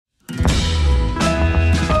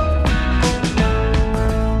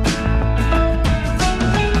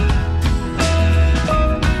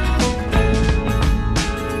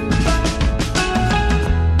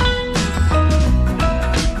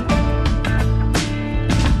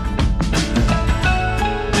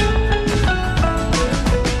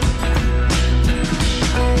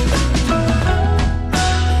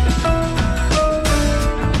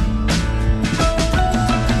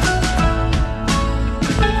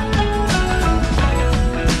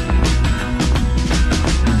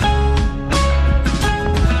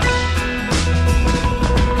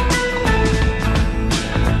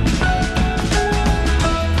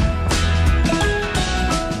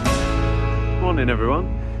Morning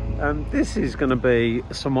everyone. This is going to be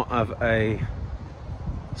somewhat of a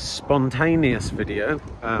spontaneous video.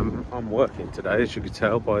 I'm working today, as you can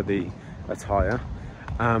tell by the attire,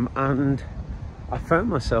 and I found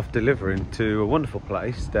myself delivering to a wonderful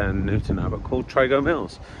place down Newton Abbot called Trago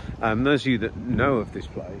Mills. Those of you that know of this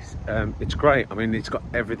place, it's great. I mean, it's got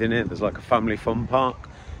everything in it. There's like a family fun park,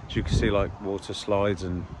 as you can see, like water slides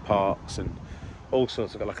and parks and all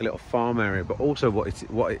sorts. Of got like a little farm area, but also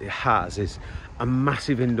what it has is a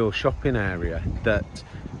massive indoor shopping area that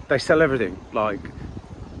they sell everything, like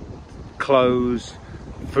clothes,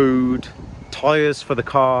 food, tires for the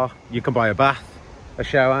car. You can buy a bath, a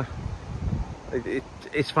shower.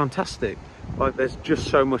 It's fantastic. Like, there's just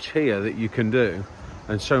so much here that you can do,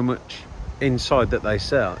 and so much inside that they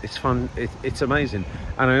sell. It's fun. It's amazing.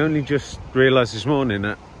 And I only just realized this morning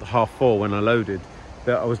at 4:30 when I loaded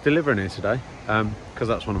that I was delivering here today, because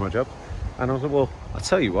that's one of my jobs. And I was like, well, I'll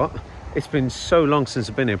tell you what, it's been so long since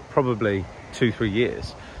I've been here, probably 2-3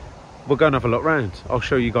 years. We'll go and have a look round. I'll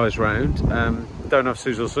show you guys round. Don't have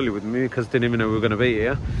Suze or Sully with me because I didn't even know we were going to be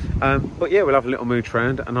here. But yeah, we'll have a little mooch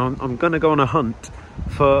round, and I'm going to go on a hunt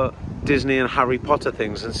for Disney and Harry Potter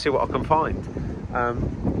things and see what I can find,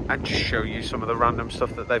 and just show you some of the random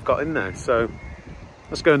stuff that they've got in there. So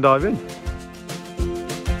let's go and dive in.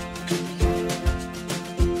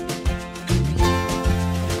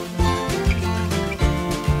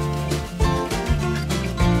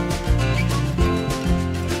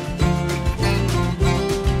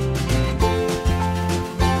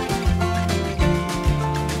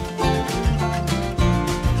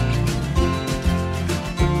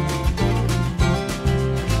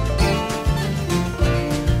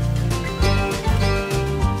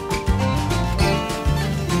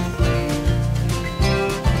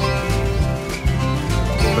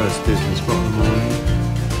 Disney spot in the morning.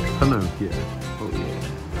 I know, yeah. Oh yeah.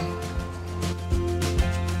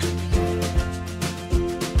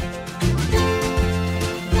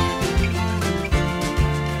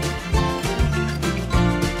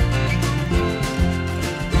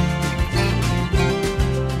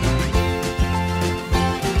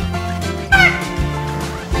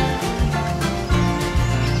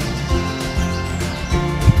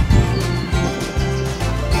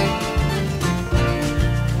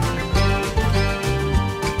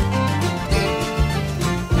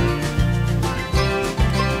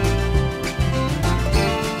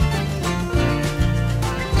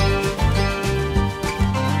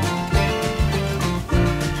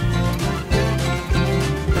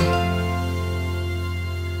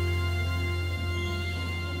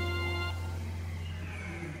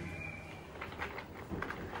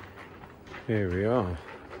 Here we are,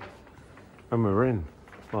 and we're in.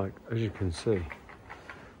 Like, as you can see,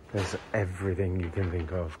 there's everything you can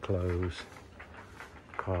think of: clothes,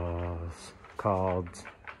 cars, cards,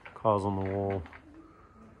 cars on the wall,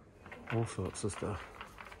 all sorts of stuff.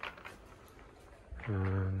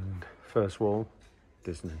 And first wall,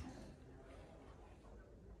 Disney.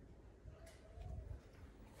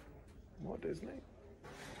 What Disney?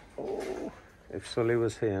 Oh, if Sully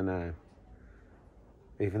was here now,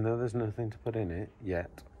 even though there's nothing to put in it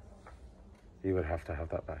yet, you would have to have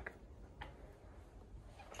that back.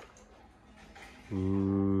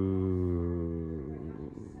 Ooh,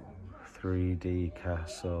 3D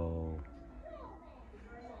castle.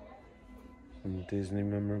 Some Disney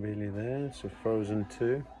memorabilia there. So Frozen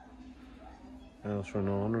 2. Elsa and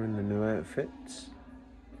Anna in the new outfits.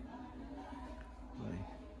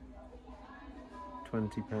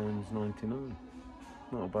 £20.99.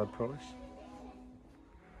 Not a bad price.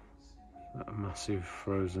 A massive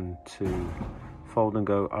Frozen 2 fold and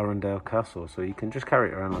go Arendelle Castle, so you can just carry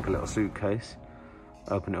it around like a little suitcase,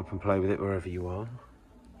 open it up and play with it wherever you are.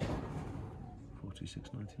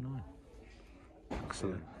 $46.99.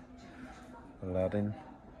 Excellent. Aladdin,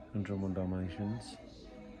 101 Dalmatians,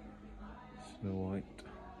 Snow White,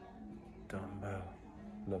 Dumbo,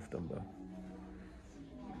 love Dumbo.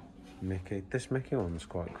 Mickey, this Mickey one's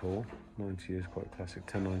quite cool, 90 years, quite classic,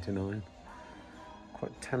 $10.99.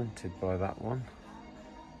 Quite tempted by that one.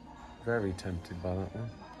 Very tempted by that one.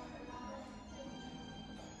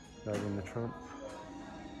 Lady and the Tramp.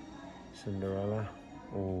 Cinderella.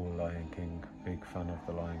 Oh, Lion King. Big fan of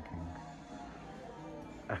the Lion King.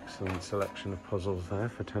 Excellent selection of puzzles there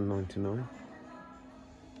for $10.99.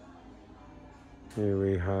 Here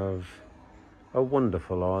we have a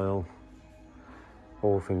wonderful aisle.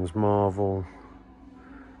 All things Marvel.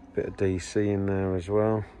 Bit of DC in there as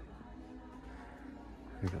well.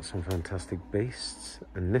 We've got some fantastic beasts.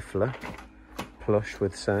 A Niffler plush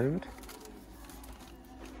with sound.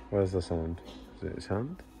 Where's the sound? Is it his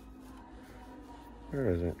hand?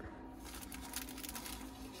 Where is it?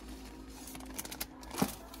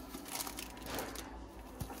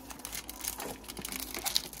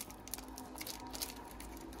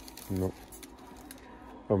 Nope.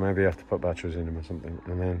 Or maybe you have to put batteries in them or something.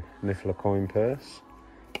 And then Niffler coin purse.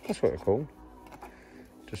 That's what they're called.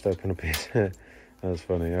 Just open up his... That's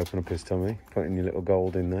funny. Open up his tummy. Put in your little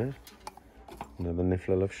gold in there. Another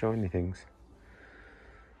Niffler loves shiny things.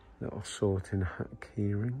 Little sorting hat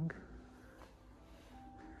keyring.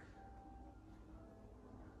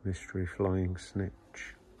 Mystery flying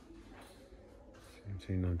snitch.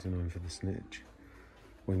 $17.99 for the snitch.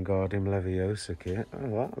 Wingardium Leviosa kit. Oh,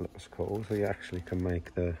 that looks cool. So you actually can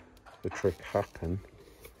make the trick happen.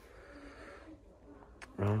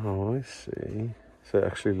 Oh, I see. So it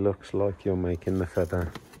actually looks like you're making the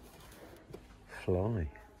feather fly.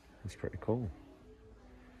 That's pretty cool.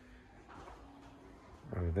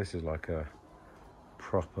 Oh, this is like a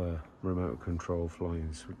proper remote control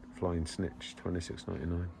flying snitch.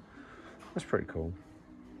 $26.99. That's pretty cool.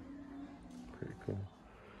 Pretty cool.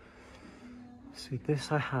 See,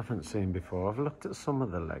 this I haven't seen before. I've looked at some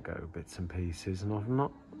of the Lego bits and pieces, and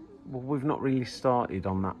we've not really started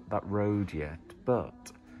on that road yet,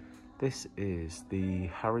 but this is the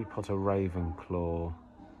Harry Potter Ravenclaw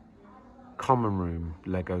Common Room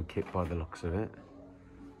Lego kit by the looks of it.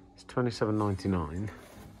 It's $27.99.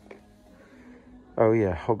 Oh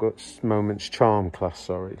yeah, Hogwarts Moments Charm class,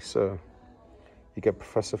 sorry. So you get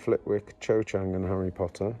Professor Flitwick, Cho Chang and Harry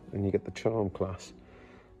Potter, and you get the Charm class.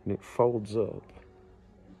 And it folds up.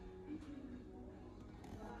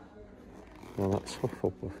 Well, that's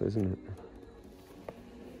Hufflepuff, isn't it?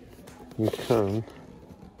 You can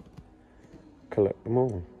collect them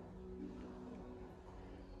all.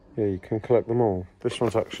 Yeah, you can collect them all. This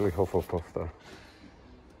one's actually Hufflepuff, though.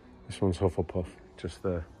 This one's Hufflepuff. Just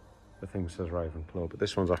the thing says Ravenclaw, but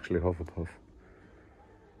this one's actually Hufflepuff.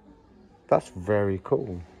 That's very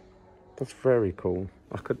cool. That's very cool.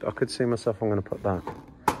 I could see myself. I'm going to put that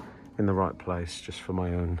in the right place just for my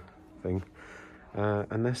own thing.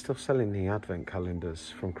 And they're still selling the advent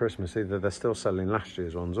calendars from Christmas. Either they're still selling last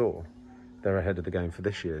year's ones or they're ahead of the game for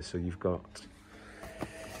this year. So you've got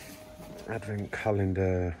advent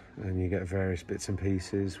calendar and you get various bits and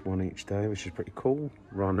pieces, one each day, which is pretty cool.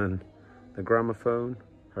 Ron and the gramophone,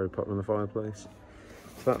 Harry Potter and the fireplace.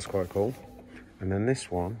 So that's quite cool. And then this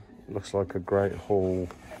one looks like a Great Hall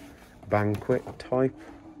banquet type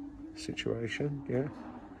situation, yeah.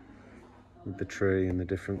 With the tree and the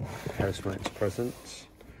different housemates' presents.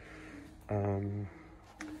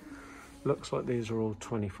 Looks like these are all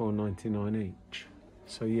 $24.99 each.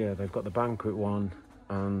 So yeah, they've got the banquet one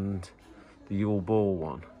and the Yule Ball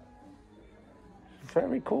one.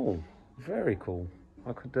 Very cool, very cool.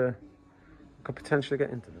 I could potentially get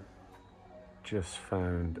into that. Just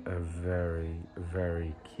found a very,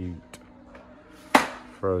 very cute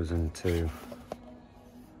Frozen 2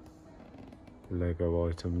 Lego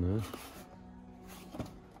item there.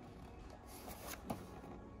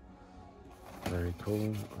 Very cool.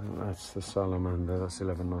 I think that's the salamander, that's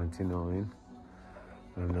 $11.99.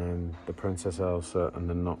 And then the Princess Elsa and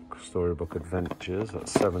the Nock Storybook Adventures,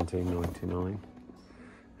 that's $17.99.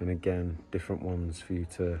 And again, different ones for you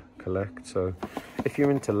to collect. So if you're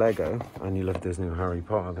into Lego and you love Disney or Harry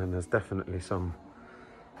Potter, then there's definitely some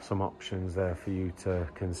options there for you to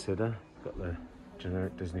consider. Got the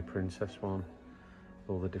generic Disney Princess one,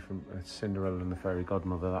 all the different Cinderella and the Fairy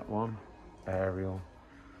Godmother, that one, Ariel,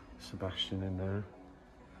 Sebastian in there.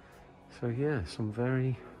 So yeah, some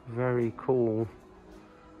very, very cool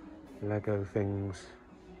Lego things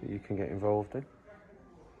that you can get involved in.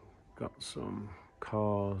 Got some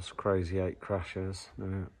Cars Crazy 8 Crashers.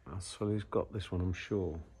 Now, Sully's got this one, I'm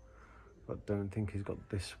sure, but I don't think he's got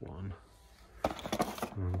this one.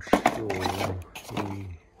 I'm sure he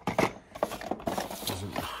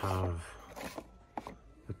doesn't have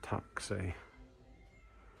the taxi.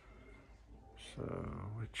 So,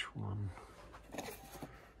 which one?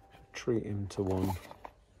 Treat him to one.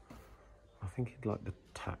 I think he'd like the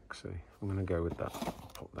taxi. I'm going to go with that.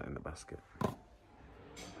 Pop that in the basket.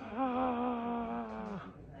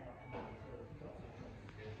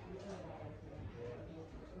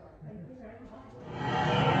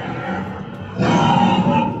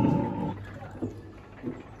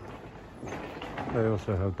 They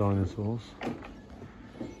also have dinosaurs.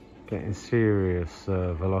 Getting serious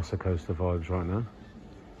Velocicoaster vibes right now.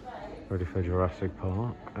 Ready for Jurassic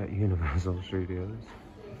Park at Universal Studios.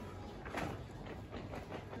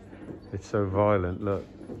 It's so violent, look,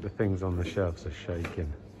 the things on the shelves are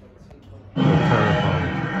shaking. They're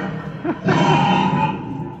terrifying.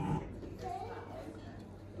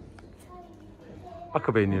 I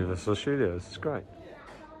could be in Universal Studios, it's great.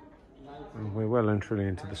 And we're well and truly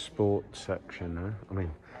into the sports section now. I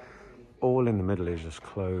mean, all in the middle is just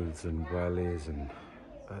clothes and wellies and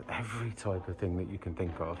every type of thing that you can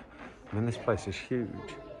think of. I mean, this place is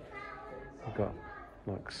huge. We've got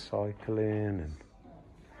like cycling and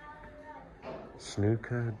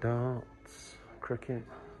snooker, darts, cricket.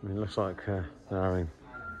 I mean, it looks like they're having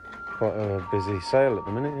quite a busy sale at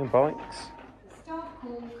the minute in bikes.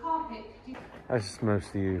 As most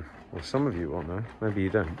of you, or some of you won't know, maybe you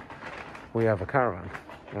don't, we have a caravan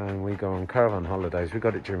and we go on caravan holidays. We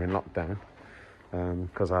got it during lockdown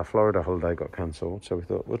because our Florida holiday got cancelled, so we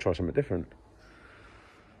thought we'll try something different.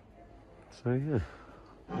 So yeah,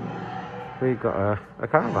 we got a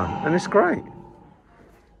caravan and it's great.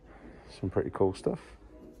 Some pretty cool stuff.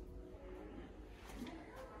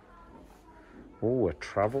 Oh, a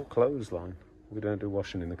travel clothesline. We don't do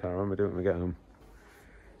washing in the caravan, we do it when we get home.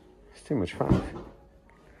 It's too much faff.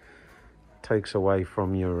 Takes away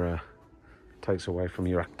from your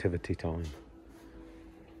activity time.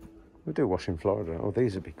 We do wash in Florida. Oh,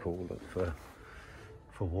 these would be cool for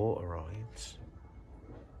water rides.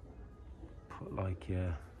 Put like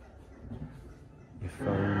your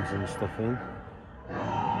phones and stuff in.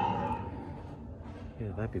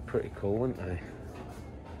 Yeah, that'd be pretty cool, wouldn't they?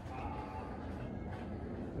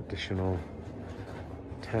 Additional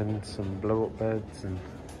tents and blow-up beds and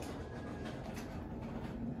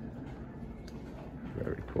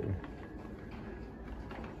very cool.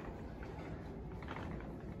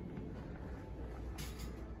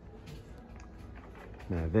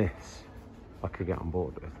 Now this, I could get on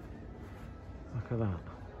board with. Look at that.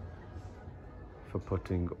 For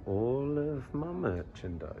putting all of my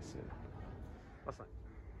merchandise in. What's that?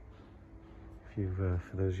 If you've,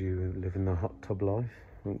 for those of you who live in the hot tub life,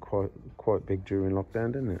 went quite big during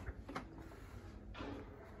lockdown, didn't it?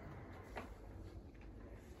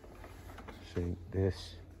 See,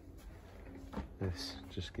 this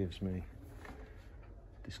just gives me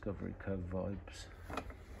Discovery Cove vibes.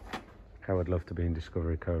 How I'd love to be in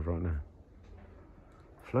Discovery Cove right now.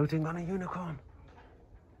 Floating on a unicorn.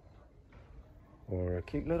 Or a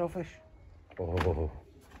cute little fish. Oh,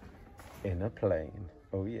 in a plane.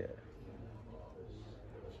 Oh yeah.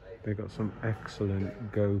 They got some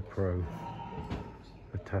excellent GoPro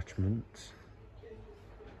attachments.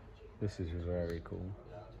 This is very cool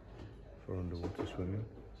for underwater swimming.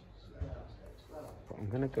 But I'm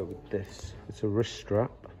gonna go with this. It's a wrist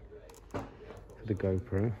strap for the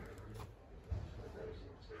GoPro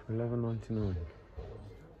for $11.99.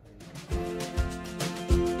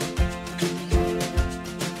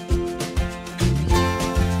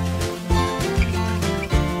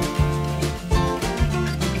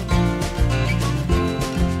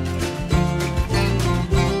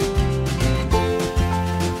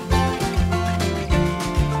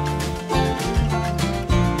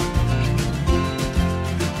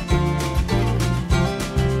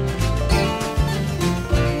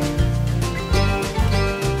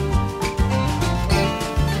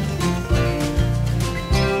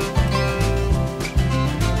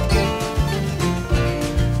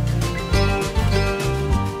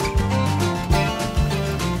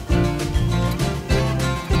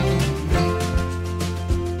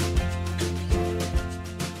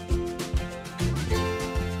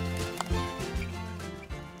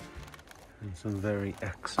 Some very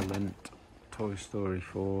excellent Toy Story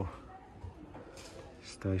 4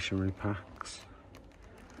 stationery packs.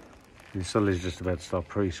 His son is just about to start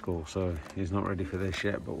preschool, so he's not ready for this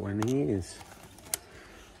yet, but when he is,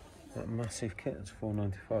 that massive kit, it's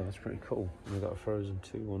 $4.95, that's pretty cool. And we've got a Frozen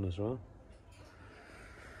 2 one as well.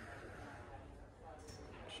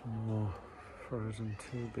 Some more Frozen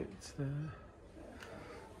 2 bits there.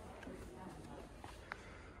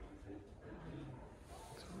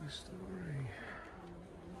 Toy Story.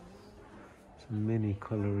 Some mini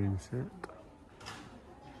colouring set.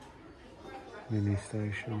 Mini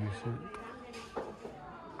stationery set.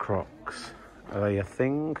 Crocs. Are they a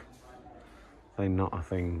thing? They're not a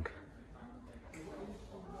thing.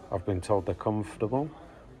 I've been told they're comfortable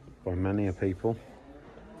by many a people.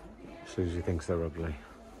 Susie thinks they're ugly.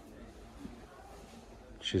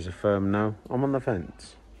 She's a firm no. I'm on the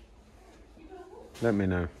fence. Let me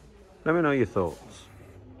know. Let me know your thoughts.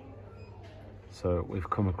 So we've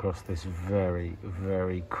come across this very,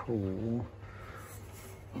 very cool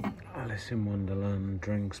Alice in Wonderland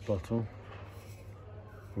drinks bottle.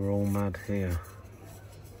 We're all mad here.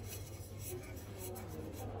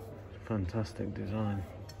 Fantastic design.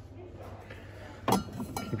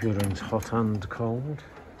 Keep your drinks hot and cold.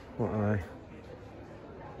 What are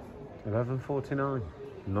they? $11.49.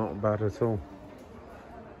 Not bad at all.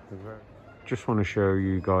 Just want to show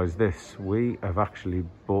you guys this. We have actually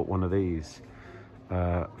bought one of these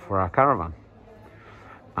for our caravan,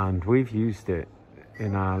 and we've used it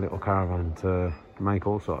in our little caravan to make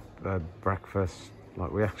all sorts of breakfast.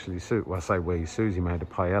 Like we actually, well, I say we, Susie made a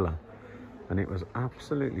paella, and it was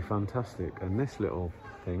absolutely fantastic. And this little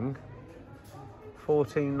thing,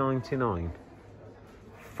 $14.99.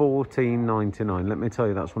 $14.99. Let me tell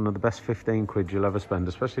you, that's one of the best 15 quid you'll ever spend,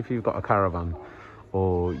 especially if you've got a caravan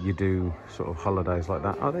or you do sort of holidays like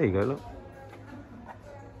that. Oh, there you go, look.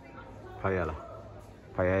 Paella,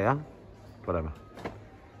 whatever.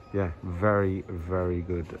 Yeah, very, very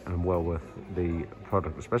good and well worth the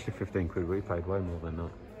product, especially 15 quid. We paid way more than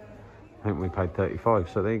that. I think we paid 35,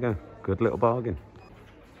 so there you go. Good little bargain.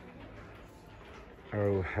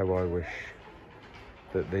 Oh, how I wish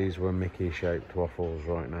that these were Mickey-shaped waffles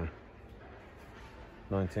right now.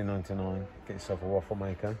 $19.99. Get yourself a waffle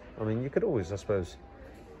maker. I mean, you could always, I suppose,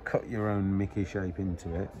 cut your own Mickey shape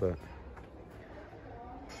into it, but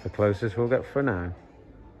the closest we'll get for now.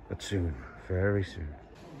 But soon, very soon.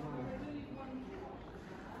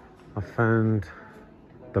 I found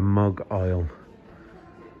the mug aisle.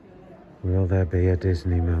 Will there be a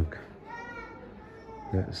Disney mug?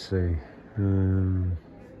 Let's see.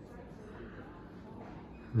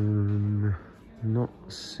 Not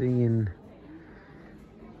seeing.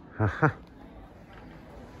 Haha.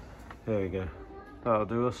 There we go. That'll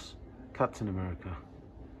do us. Captain America.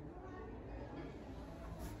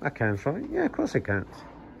 That counts, right? Yeah, of course it counts.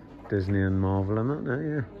 Disney and Marvel and that, no,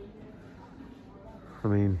 yeah. I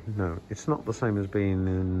mean, no, it's not the same as being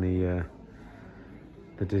in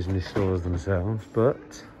the Disney stores themselves,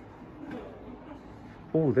 but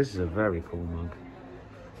oh, this is a very cool mug.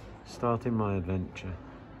 Starting my adventure.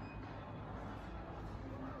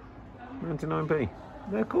 99p.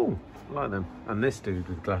 They're cool. I like them. And this dude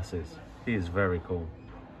with glasses, he is very cool.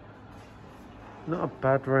 Not a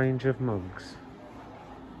bad range of mugs.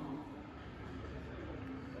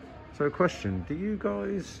 So, question: do you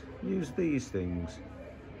guys use these things?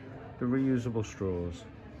 The reusable straws.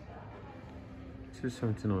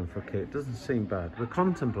 $2.79 for a kit. Doesn't seem bad. We're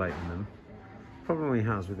contemplating them. Problem he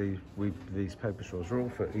has with these paper straws, they're all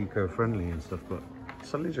for eco-friendly and stuff, but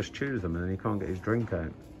suddenly just choose them and then he can't get his drink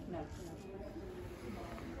out.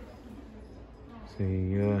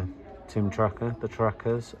 See, Tim Tracker, the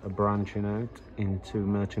Trackers are branching out into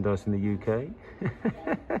merchandise in the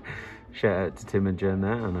UK. Shout out to Tim and Jen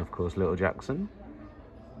there, and of course Little Jackson.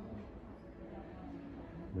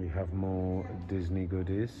 We have more Disney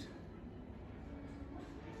goodies.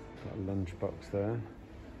 Got a lunchbox there,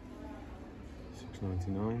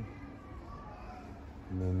 $6.99.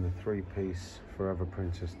 And then the 3-piece Forever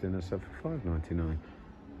Princess dinner set for $5.99.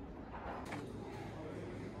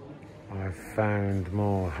 I found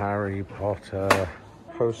more Harry Potter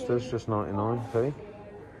posters, just 99p.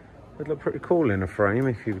 They'd look pretty cool in a frame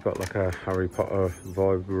if you've got like a Harry Potter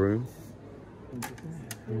vibe room.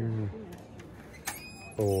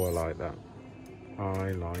 Oh, I like that.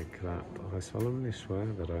 I like that. I solemnly swear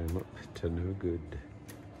that I am up to no good.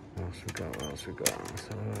 What else we got? What else we got? Let's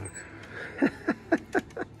have a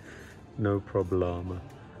look. No problema.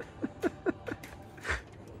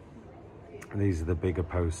 These are the bigger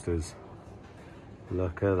posters.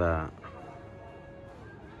 Look at that.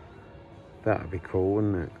 That'd be cool,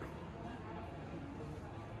 wouldn't it?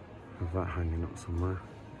 Have that hanging up somewhere.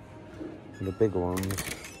 And the big ones,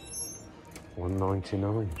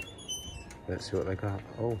 $1.99. Let's see what they got.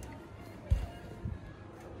 Oh.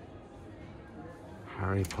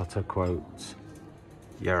 Harry Potter quotes.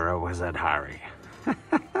 You're a wizard, Harry.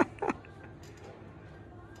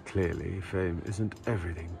 Clearly, fame isn't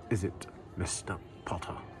everything, is it, Mr.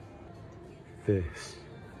 Potter? This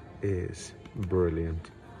is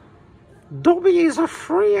brilliant. Dobby is a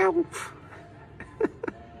free elf.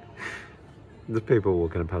 There's people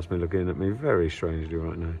walking past me looking at me very strangely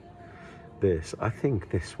right now. I think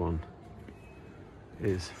this one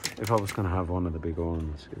is, if I was going to have one of the bigger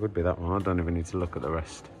ones, it would be that one. I don't even need to look at the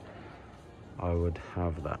rest. I would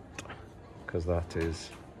have that, because that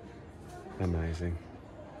is amazing.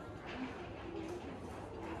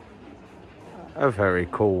 A very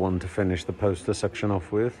cool one to finish the poster section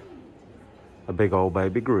off with. A big old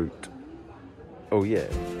baby Groot. Oh yeah.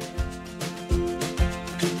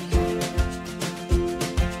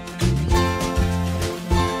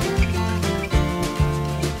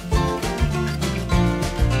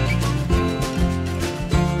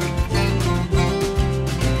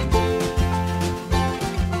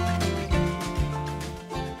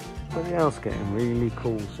 Something else getting really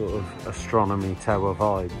cool sort of astronomy tower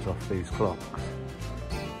vibes off these clocks.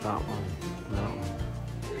 That one, that one.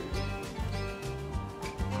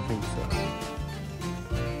 I think so.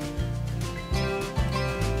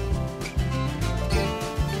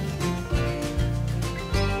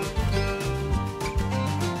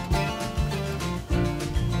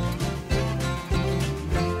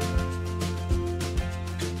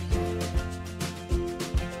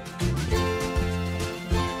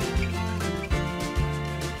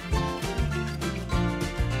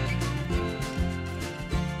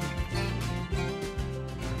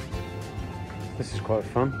 This is quite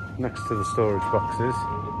fun, next to the storage boxes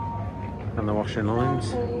and the washing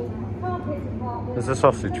lines. There's a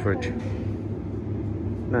sausage fridge.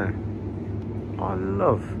 Now, I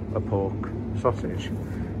love a pork sausage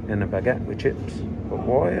in a baguette with chips, but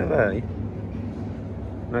why are they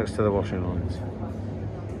next to the washing lines?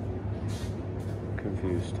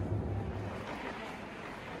 Confused.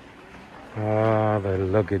 Ah, the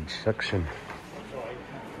luggage section.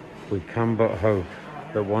 We can but hope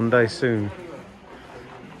that one day soon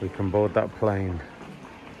we can board that plane.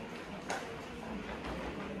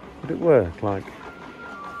 Would it work, like,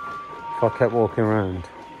 if I kept walking around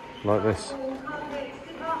like this?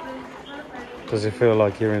 Does it feel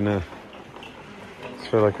like you're in a... Does it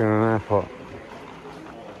feel like you're in an airport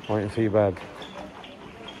waiting for your bag?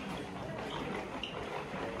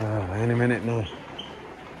 Any minute now,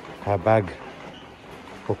 our bag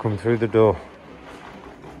will come through the door.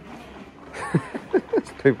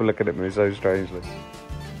 People looking at me so strangely.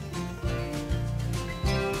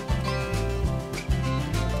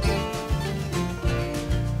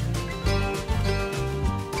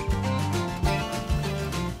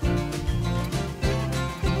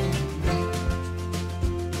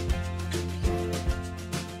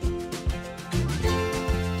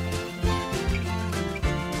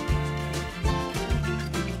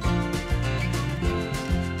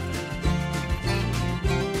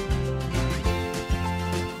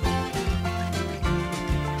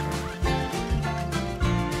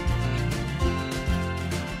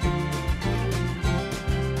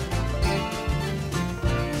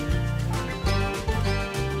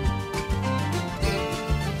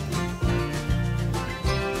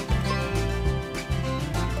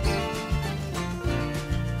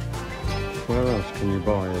 Where else can you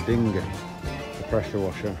buy a dinghy, a pressure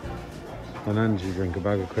washer, an energy drink, a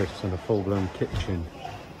bag of crisps and a full-blown kitchen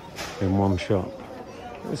in one shop?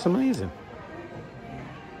 It's amazing.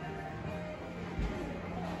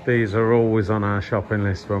 These are always on our shopping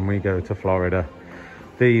list when we go to Florida.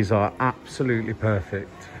 These are absolutely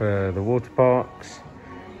perfect for the water parks,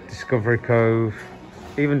 Discovery Cove,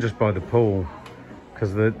 even just by the pool,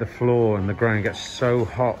 because the floor and the ground gets so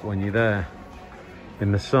hot when you're there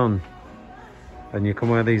in the sun. And you can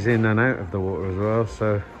wear these in and out of the water as well,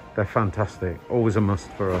 so they're fantastic. Always a must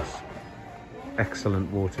for us.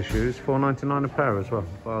 Excellent water shoes, $4.99 a pair as well,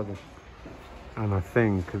 bargain. And I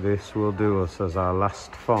think this will do us as our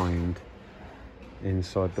last find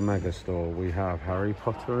inside the mega store. We have Harry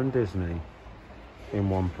Potter and Disney in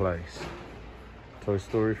one place. Toy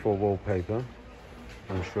Story 4 wallpaper.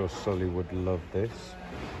 I'm sure Sully would love this.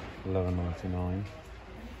 $11.99.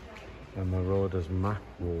 And Marauder's map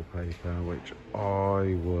wallpaper, which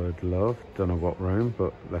I would love. Don't know what room,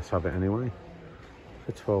 but let's have it anyway.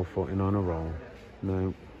 For $12.49 a roll.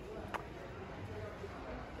 No.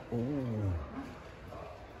 Ooh.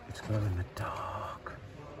 It's glow in the dark.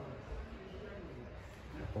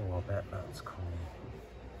 Oh, I bet that's cool.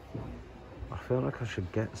 I feel like I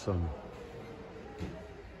should get some.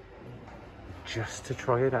 Just to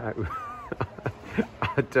try it out.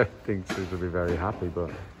 I don't think Suze will be very happy,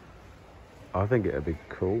 but I think it'd be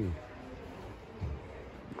cool.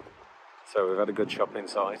 So we've had a good shop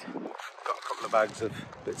inside. Got a couple of bags of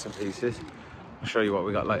bits and pieces. I'll show you what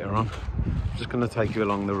we got later on. I'm just going to take you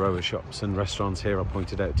along the row of shops and restaurants here I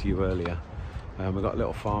pointed out to you earlier. We've got a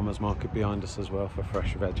little farmer's market behind us as well for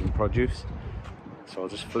fresh veg and produce. So I'll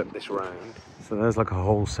just flip this round. So there's like a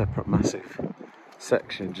whole separate massive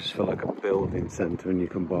section just for like a building centre, and you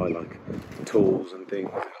can buy like tools and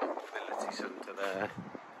things. Mobility centre there.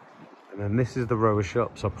 And then this is the row of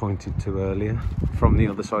shops I pointed to earlier from the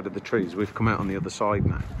other side of the trees. We've come out on the other side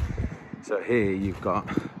now. So here you've got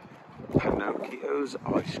Pinocchio's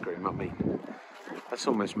ice cream. I mean, that's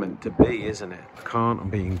almost meant to be, isn't it? I can't, I'm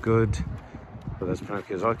being good. But there's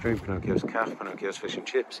Pinocchio's ice cream, Pinocchio's calf, Pinocchio's fish and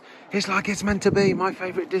chips. It's like it's meant to be, my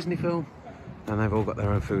favourite Disney film. And they've all got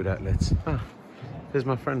their own food outlets. Ah, here's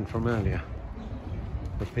my friend from earlier,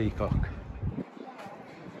 the peacock.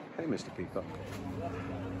 Hey, Mr. Peacock.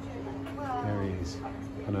 There he is,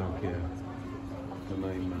 Pinocchio, the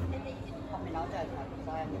main man. Lots of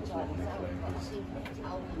lovely flavours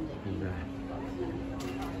in there.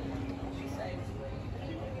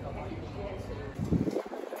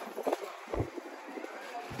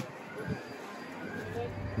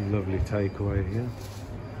 Lovely takeaway here.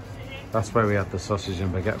 That's where we had the sausage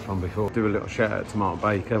and baguette from before. Do a little shout out to Mark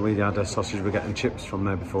Baker. We had a sausage, baguette and chips from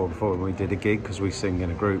there before we did a gig, because we sing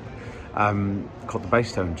in a group called the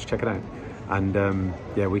Bass Tones. Check it out. And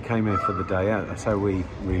yeah, we came here for the day out. That's how we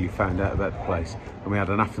really found out about the place. And we had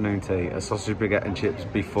an afternoon tea, a sausage, baguette and chips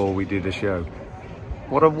before we did the show.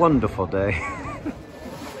 What a wonderful day.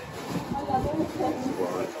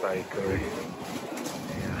 bakery.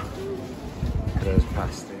 Yeah. Look at those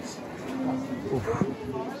pasties. Oof.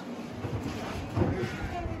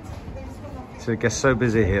 So it gets so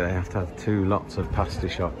busy here, they have to have 2 lots of pasty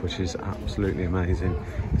shop, which is absolutely amazing.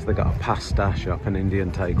 So they've got a pasta shop, an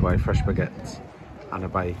Indian takeaway, fresh baguettes, and a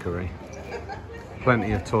bakery.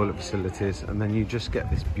 Plenty of toilet facilities, and then you just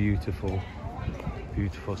get this beautiful,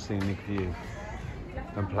 beautiful scenic view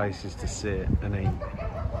and places to sit and eat.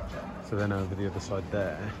 So then over the other side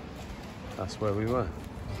there, that's where we were.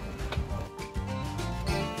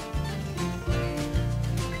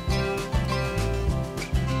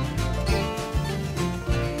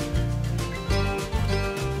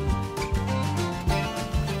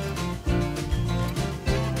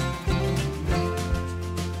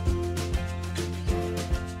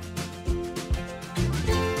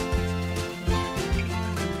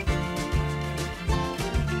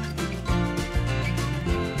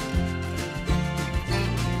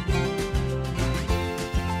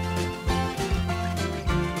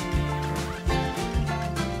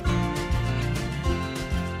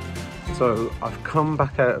 So I've come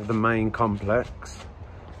back out of the main complex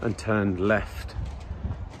and turned left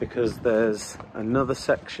because there's another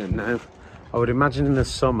section. Now, I would imagine in the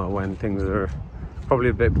summer when things are probably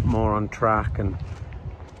a bit more on track and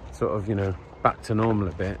sort of, you know, back to normal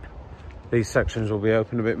a bit, these sections will be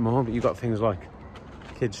open a bit more, but you've got things like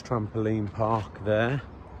kids trampoline park there.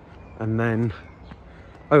 And then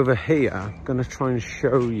over here, I'm gonna try and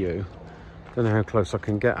show you, don't know how close I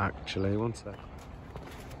can get actually, one sec.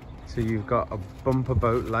 So you've got a bumper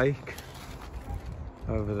boat lake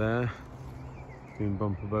over there, doing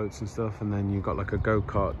bumper boats and stuff, and then you've got like a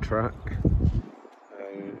go-kart track.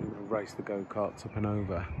 Race the go-karts up and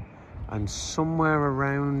over. And somewhere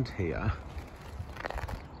around here,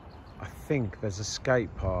 I think there's a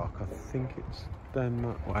skate park. I think it's down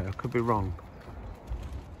that way, I could be wrong.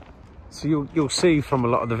 So you'll see from a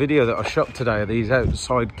lot of the video that I shot today, these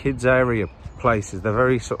outside kids area places, they're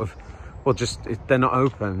very sort of, well, just they're not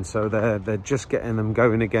open, so they're just getting them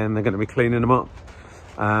going again. They're going to be cleaning them up,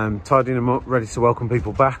 tidying them up, ready to welcome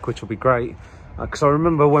people back, which will be great. Because I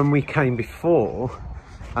remember when we came before,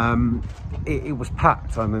 it was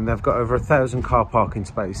packed. I mean, they've got over 1,000 car parking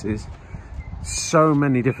spaces, so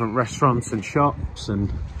many different restaurants and shops,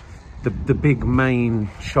 and the big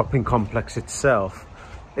main shopping complex itself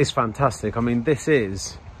is fantastic. I mean, this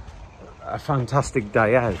is a fantastic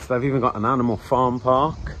day out. They've even got an animal farm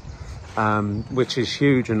park, which is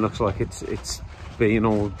huge and looks like it's being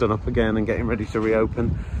all done up again and getting ready to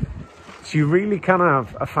reopen. So you really can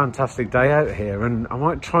have a fantastic day out here, and I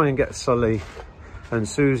might try and get Sully and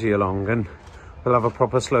Susie along and we'll have a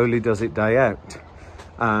proper Slowly Does It day out,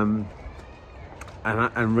 and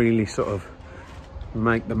really sort of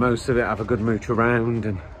make the most of it, have a good mooch around.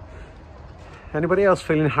 And anybody else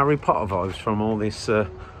feeling Harry Potter vibes from all these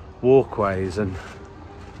walkways? And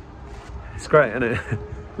it's great, isn't it?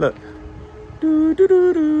 Look.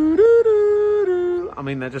 I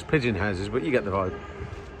mean, they're just pigeon houses, but you get the vibe.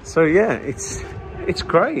 So yeah, it's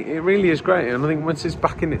great. It really is great. And I think once it's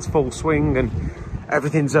back in its full swing and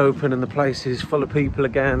everything's open and the place is full of people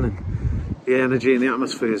again and the energy and the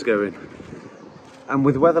atmosphere is going, and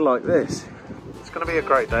with weather like this, it's going to be a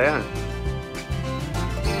great day out.